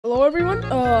Hello everyone.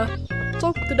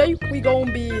 So today we gonna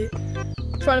be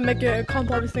trying to make a can't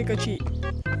probably think a cheat.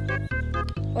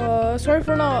 Sorry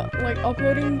for not like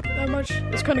uploading that much.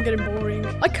 It's kind of getting boring.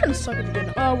 I kind of suck at the game.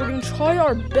 We're gonna try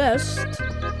our best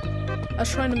at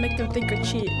trying to make them think a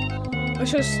cheat.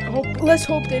 Let's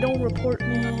hope they don't report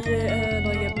me and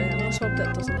I get banned. Let's hope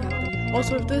that doesn't happen.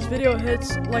 Also, if this video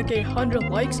hits like 100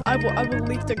 likes, I will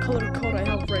leak the color code I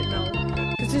have right now.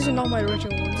 Because this is not my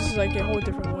original one. This is like a whole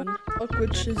different one.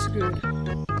 Which is good.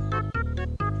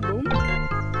 Boom.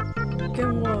 Get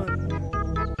one.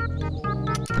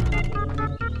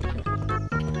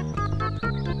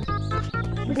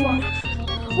 Boom.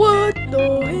 What the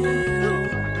hell?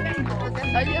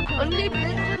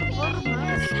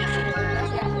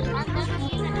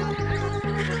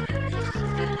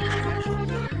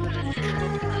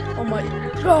 Oh my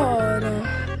god.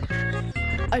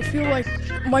 I feel like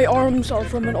my arms are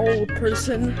from an old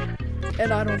person.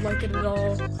 And I don't like it at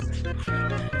all.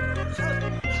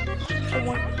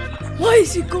 Why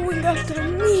is he going after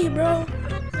me, bro?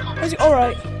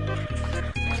 Alright.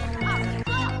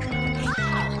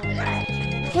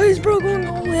 Why is bro going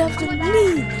only after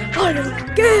me? I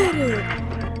don't get it.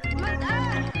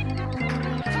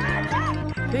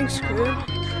 Thanks, good.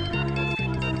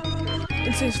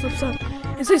 Insane slip slap.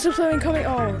 Insane slip slap incoming.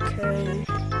 Oh, okay.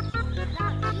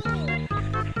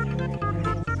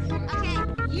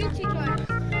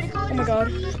 Oh my god.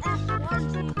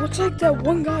 What's like that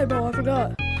one guy, bro? I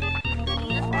forgot.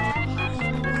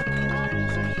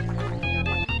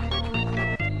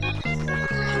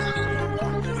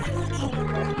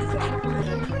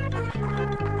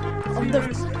 I'm the...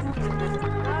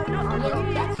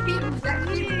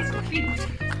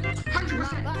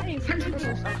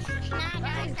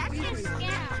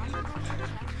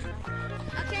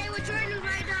 Okay, we're joining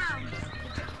right now.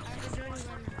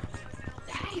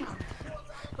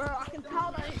 Bro, I can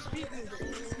tell that it's speed music.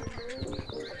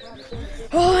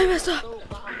 Oh, I messed up.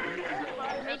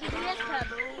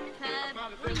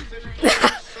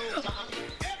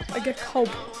 I get called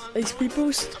a speed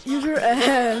boost user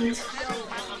and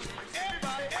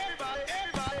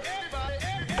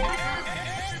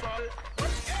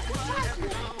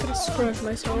I'm gonna scratch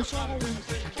myself.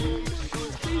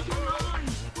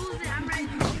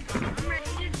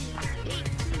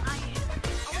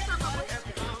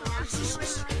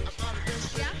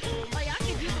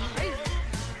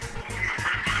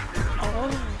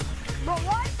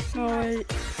 Oh wait.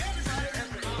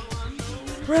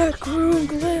 Rec room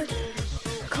glitch.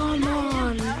 Come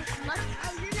on.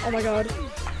 Oh my god.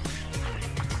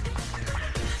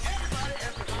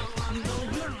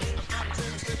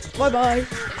 Bye bye.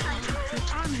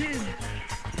 I'm him.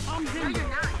 I'm him. No, you're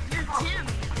not. You're Tim.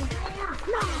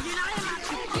 No, you're not.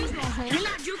 You're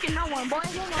not juking no one, boy.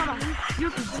 Come on.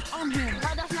 I'm him. No,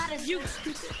 that's not a juke.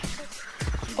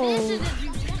 Oh. This is a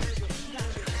juke.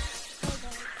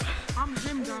 I'm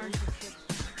him, guys.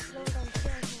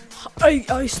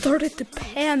 I started to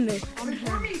panic. I'm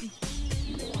him.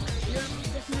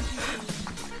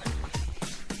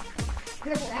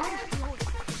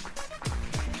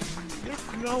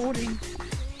 Loading.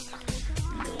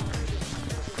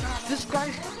 This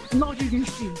guy's not using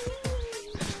Steam.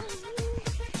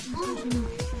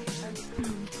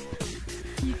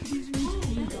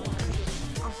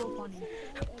 I'm so funny.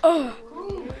 Oh.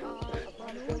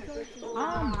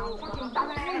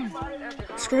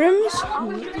 Scrims?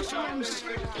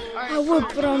 I would,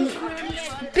 but I'm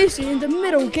busy in the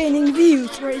middle gaining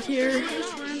views right here.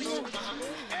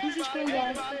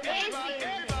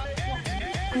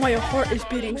 My heart is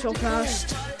beating so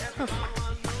fast. Huh.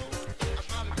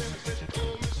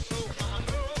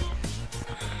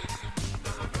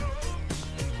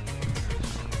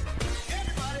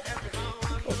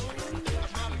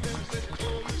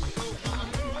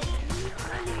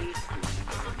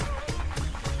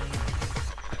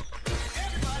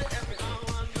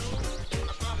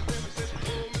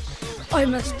 I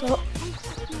messed up.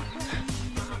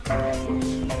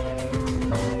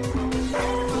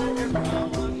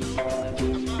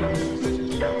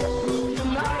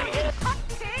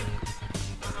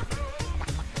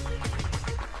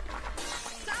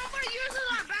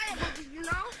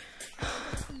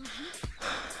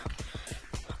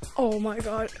 Oh my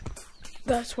god.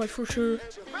 That's why for sure.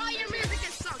 Bro, your music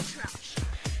is so trash.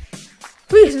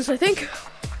 Reasons, I think.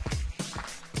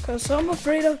 Because I'm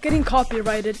afraid of getting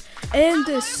copyrighted. And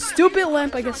this stupid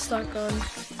lamp I get stuck on.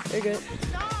 Very good.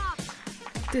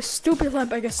 This stupid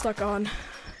lamp I get stuck on.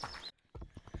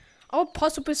 I'll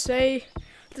possibly say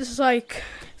this is like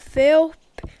fail.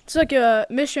 It's like a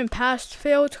mission passed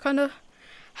failed kind of.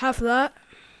 Have that.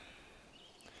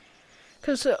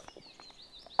 Because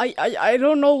I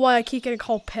don't know why I keep getting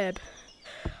called Peb.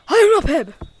 I am not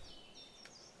Peb.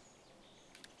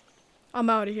 I'm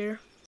out of here.